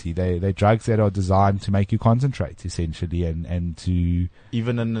reality. They're drugs that are designed to make you concentrate, essentially, and to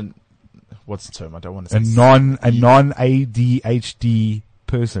even in what's the term? I don't want to say a non-ADHD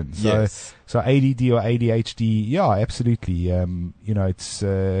person. So, yes. So ADD or ADHD, yeah, absolutely.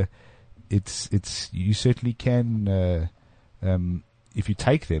 It's you certainly can, if you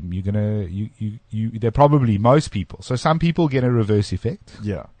take them, you're gonna, they're probably most people. So some people get a reverse effect.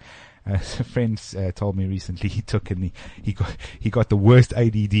 Yeah. A friend told me recently he took, and he got the worst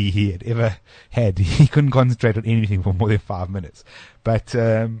ADD he had ever had. He couldn't concentrate on anything for more than 5 minutes. But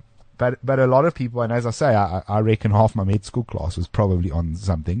a lot of people, and as I say, I reckon half my med school class was probably on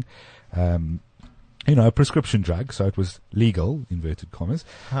something, a prescription drug, so it was legal, inverted commas.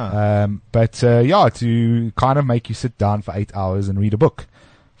 Huh. To kind of make you sit down for 8 hours and read a book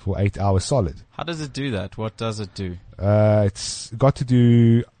for 8 hours solid. How does it do that? What does it do? It's got to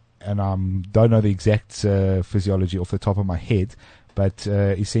do, and I don't know the exact physiology off the top of my head, but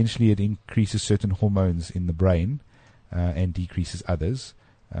essentially it increases certain hormones in the brain and decreases others.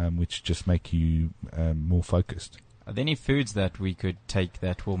 Which just make you more focused. Are there any foods that we could take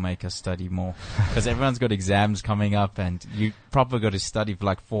that will make us study more? Because everyone's got exams coming up, and you probably got to study for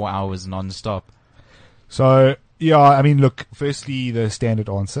like 4 hours non-stop. So, yeah, I mean, look, firstly, the standard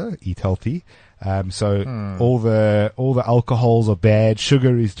answer, eat healthy. All the alcohols are bad.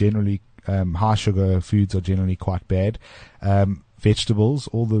 Sugar is generally, high sugar foods are generally quite bad. Vegetables,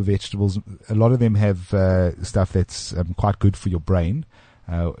 all the vegetables, a lot of them have stuff that's quite good for your brain.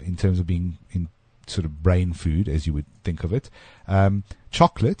 In terms of being in sort of brain food, as you would think of it.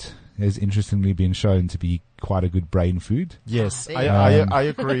 Chocolate has interestingly been shown to be quite a good brain food. Yes, I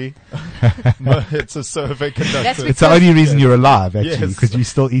agree. It's a survey conducted. It's the only reason you're alive, actually, because you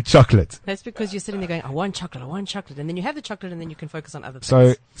still eat chocolate. That's because you're sitting there going, I want chocolate, and then you have the chocolate, and then you can focus on other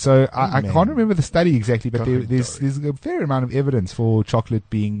things. So I can't remember the study exactly, but there's a fair amount of evidence for chocolate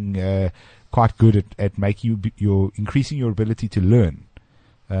being quite good at making you increasing your ability to learn.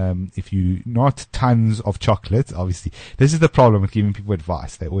 If you not tons of chocolate, obviously, this is the problem with giving people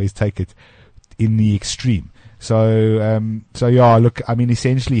advice. They always take it in the extreme. So yeah, look, I mean,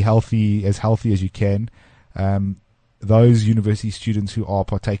 essentially healthy as you can. Those university students who are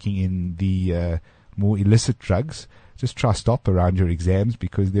partaking in the more illicit drugs, just try stop around your exams,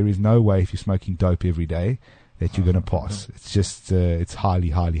 because there is no way, if you're smoking dope every day, that you're going to pass. It's just, it's highly,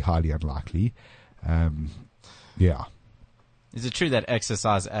 highly, highly unlikely. Yeah. Is it true that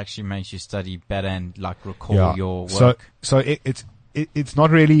exercise actually makes you study better and like recall your work? So it's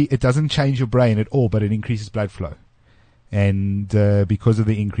not really, it doesn't change your brain at all, but it increases blood flow. And because of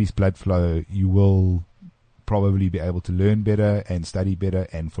the increased blood flow, you will probably be able to learn better and study better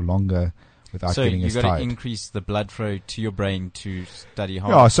and for longer without getting as tired. So you've got to increase the blood flow to your brain to study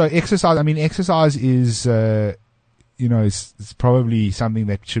hard. Yeah, so exercise is, it's probably something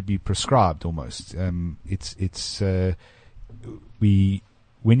that should be prescribed almost. When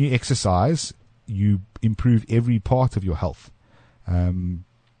you exercise, you improve every part of your health, in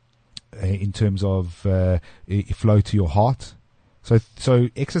terms of flow to your heart. So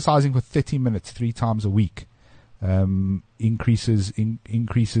exercising for 30 minutes 3 times a week increases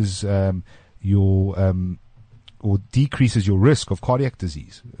your or decreases your risk of cardiac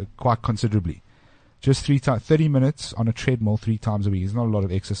disease quite considerably. Just 30 minutes on a treadmill 3 times a week is not a lot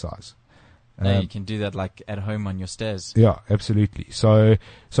of exercise. You can do that like at home on your stairs. Yeah, absolutely. So,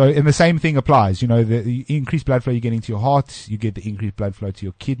 and the same thing applies. The increased blood flow you get into your heart, you get the increased blood flow to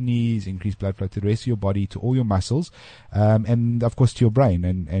your kidneys, increased blood flow to the rest of your body, to all your muscles, and of course to your brain.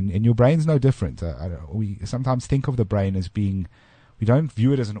 And your brain's no different. We sometimes think of the brain as being, we don't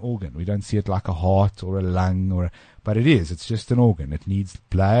view it as an organ. We don't see it like a heart or a lung but it is. It's just an organ. It needs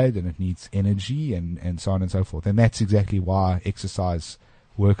blood and it needs energy and so on and so forth. And that's exactly why exercise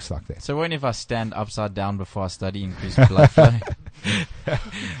works like that. So when if I stand upside down before I study, increase blood flow?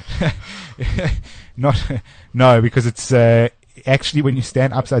 No, because it's actually when you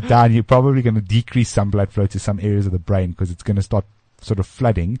stand upside down, you're probably going to decrease some blood flow to some areas of the brain, because it's going to start sort of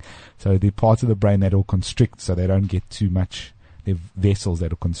flooding. So the parts of the brain that will constrict, so they don't get too much. They're vessels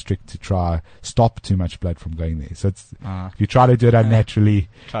that will constrict to try stop too much blood from going there. So it's if you try to do it unnaturally,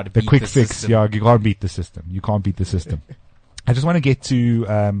 the quick fix, you can't beat the system. You can't beat the system. I just want to get to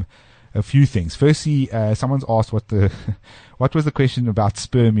a few things. Firstly, someone's asked what was the question about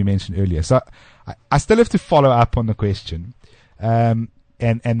sperm you mentioned earlier. So I still have to follow up on the question and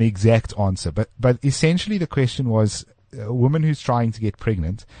the exact answer. But essentially the question was a woman who's trying to get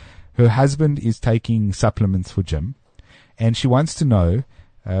pregnant. Her husband is taking supplements for Jim, and she wants to know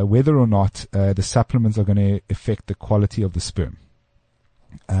whether or not the supplements are going to affect the quality of the sperm.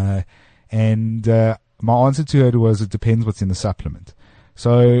 My answer to her was, it depends what's in the supplement.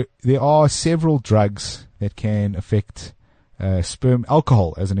 So there are several drugs that can affect sperm.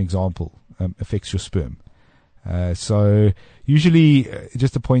 Alcohol, as an example, affects your sperm. So usually,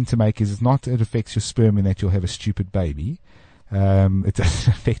 just a point to make is, it's not that it affects your sperm in that you'll have a stupid baby. It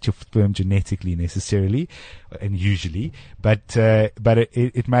doesn't affect your sperm genetically necessarily, and usually, but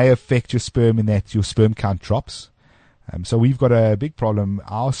it may affect your sperm in that your sperm count drops. So we've got a big problem.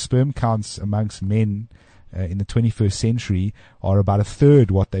 Our sperm counts amongst men in the 21st century are about a third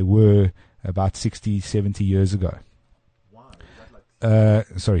what they were about 60, 70 years ago. Why?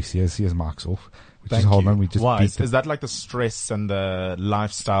 Sorry, here's Mark's off. Hold on, we just Why? Is that like the stress and the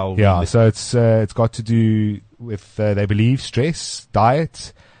lifestyle? Yeah, so it's got to do with, they believe, stress,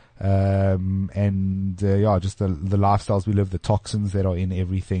 diet, and just the lifestyles we live, the toxins that are in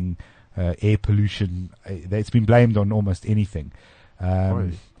everything. Air pollution, it's been blamed on almost anything.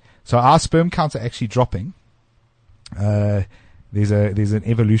 So our sperm counts are actually dropping. There's an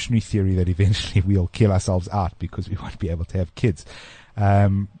evolutionary theory that eventually we'll kill ourselves out because we won't be able to have kids.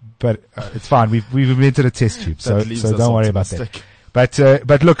 But it's fine. We've invented a test tube, so don't worry about that.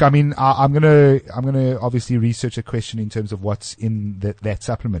 But look, I mean, I'm gonna obviously research a question in terms of what's in that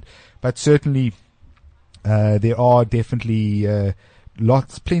supplement. But certainly, there are definitely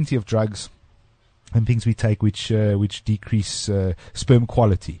plenty of drugs and things we take which decrease sperm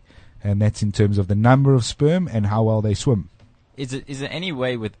quality, and that's in terms of the number of sperm and how well they swim. Is there any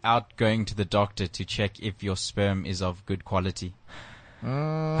way without going to the doctor to check if your sperm is of good quality?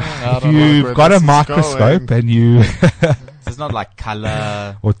 If you've got a microscope and you It's not like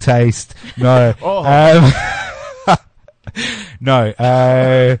color or taste. No. No,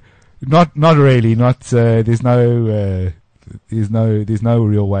 not really. There's no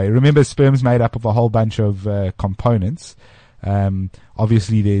real way. Remember, sperm's made up of a whole bunch of components.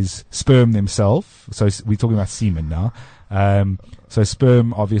 Obviously there's sperm themselves. So we're talking about semen now. So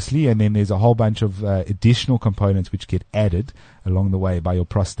sperm, obviously, and then there's a whole bunch of additional components which get added along the way by your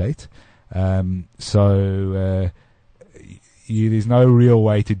prostate. There's no real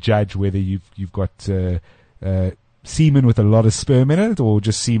way to judge whether you've got semen with a lot of sperm in it or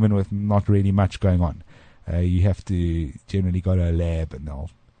just semen with not really much going on. You have to generally go to a lab and they'll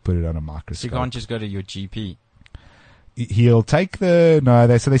put it on a microscope. You can't just go to your GP. He'll take so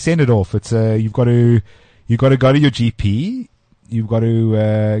they send it off. It's you've got to go to your GP. You've got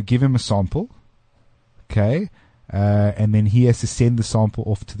to give him a sample, okay, and then he has to send the sample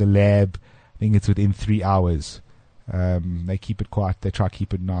off to the lab. I think it's within 3 hours. They keep it quiet. They try to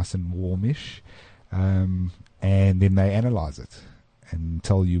keep it nice and warmish, and then they analyze it and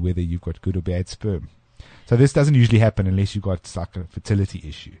tell you whether you've got good or bad sperm. So this doesn't usually happen unless you've got like a fertility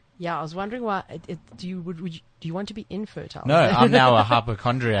issue. Yeah, I was wondering why. Do you want to be infertile? No, I'm now a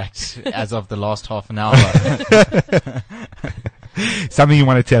hypochondriac as of the last half an hour. Something you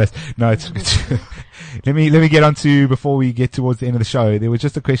want to tell us? No, it's let me get on to, before we get towards the end of the show. There was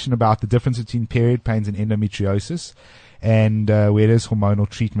just a question about the difference between period pains and endometriosis, and where does hormonal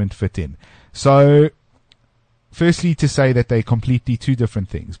treatment fit in? So, firstly, to say that they're completely two different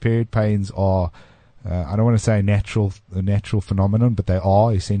things. Period pains are I don't want to say a natural phenomenon, but they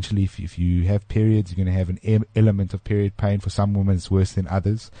are essentially. If you have periods, you're going to have an element of period pain. For some women, it's worse than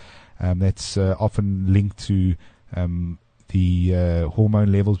others. That's often linked to the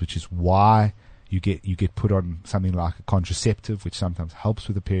hormone levels, which is why you get put on something like a contraceptive, which sometimes helps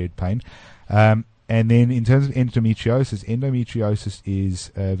with the period pain. And then in terms of endometriosis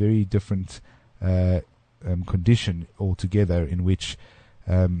is a very different condition altogether, in which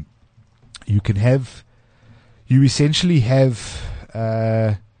you essentially have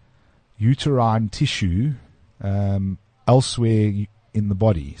uterine tissue elsewhere in the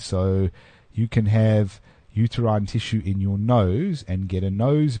body. So you can have uterine tissue in your nose and get a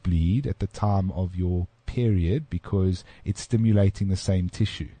nosebleed at the time of your period because it's stimulating the same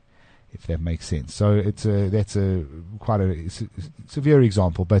tissue, if that makes sense. So that's quite a severe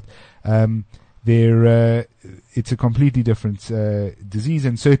example, but it's a completely different disease,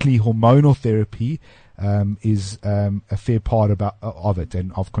 and certainly hormonal therapy is a fair part of it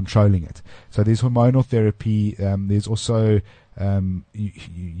and of controlling it. So there's hormonal therapy. There's also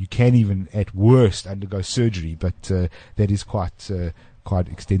you can even at worst undergo surgery, but that is quite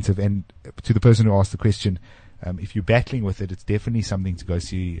extensive. And to the person who asked the question, if you're battling with it, it's definitely something to go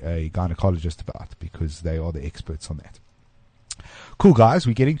see a gynecologist about, because they are the experts on that. Cool, guys.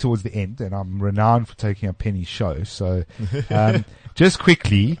 We're getting towards the end, and I'm renowned for taking up Penny's show. So, just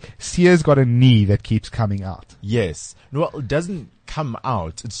quickly, Sia's got a knee that keeps coming out. Yes. No, it doesn't come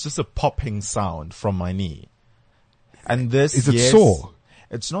out. It's just a popping sound from my knee. And this is it sore?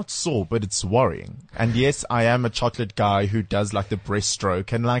 It's not sore, but it's worrying. And yes, I am a chocolate guy who does like the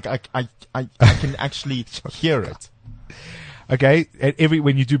breaststroke, and like I can actually hear it. Okay,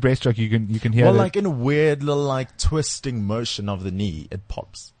 when you do breaststroke, you can hear. Well, like in a weird little like twisting motion of the knee, it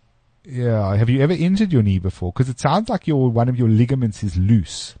pops. Yeah. Have you ever injured your knee before? Because it sounds like one of your ligaments is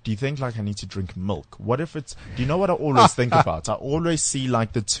loose. Do you think like I need to drink milk? What if it's? Do you know what I always think about? I always see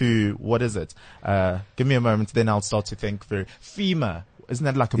like the two. What is it? Give me a moment, then I'll start to think. Femur. Isn't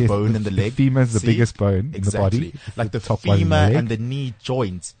that like a bone in the leg? Femur is the biggest bone in the body. Like the femur and the knee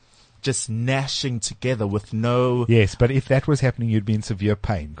joint just gnashing together with no... Yes, but if that was happening, you'd be in severe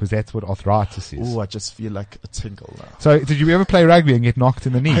pain, because that's what arthritis is. Oh, I just feel like a tingle now. So, did you ever play rugby and get knocked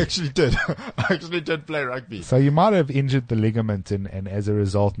in the knee? I actually did. I actually did play rugby. So you might have injured the ligament, and as a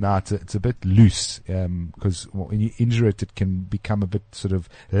result now it's a bit loose, because when you injure it, it can become a bit sort of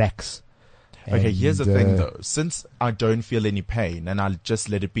lax. Okay, here's the thing though. Since I don't feel any pain and I'll just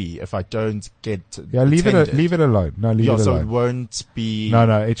let it be, if I don't get leave it alone. No, leave it alone. So it won't be.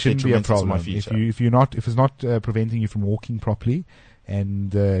 No, it shouldn't be a problem. If it's not preventing you from walking properly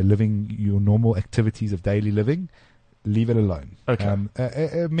and living your normal activities of daily living, leave it alone. Okay.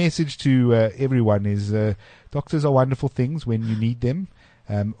 A message to everyone is doctors are wonderful things when you need them,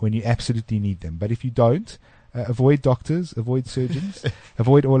 when you absolutely need them. But if you don't, avoid doctors, avoid surgeons,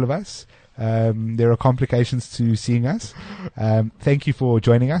 avoid all of us. There are complications to seeing us. Thank you for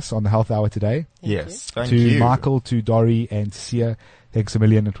joining us on the Health Hour today. Thank you. To Michael, to Dori, and to Sia, thanks a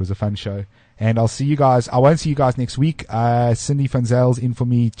million. It was a fun show. And I'll see you guys. I won't see you guys next week. Cindy van Zyl in for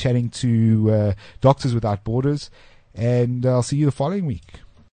me, chatting to Doctors Without Borders. and I'll see you the following week.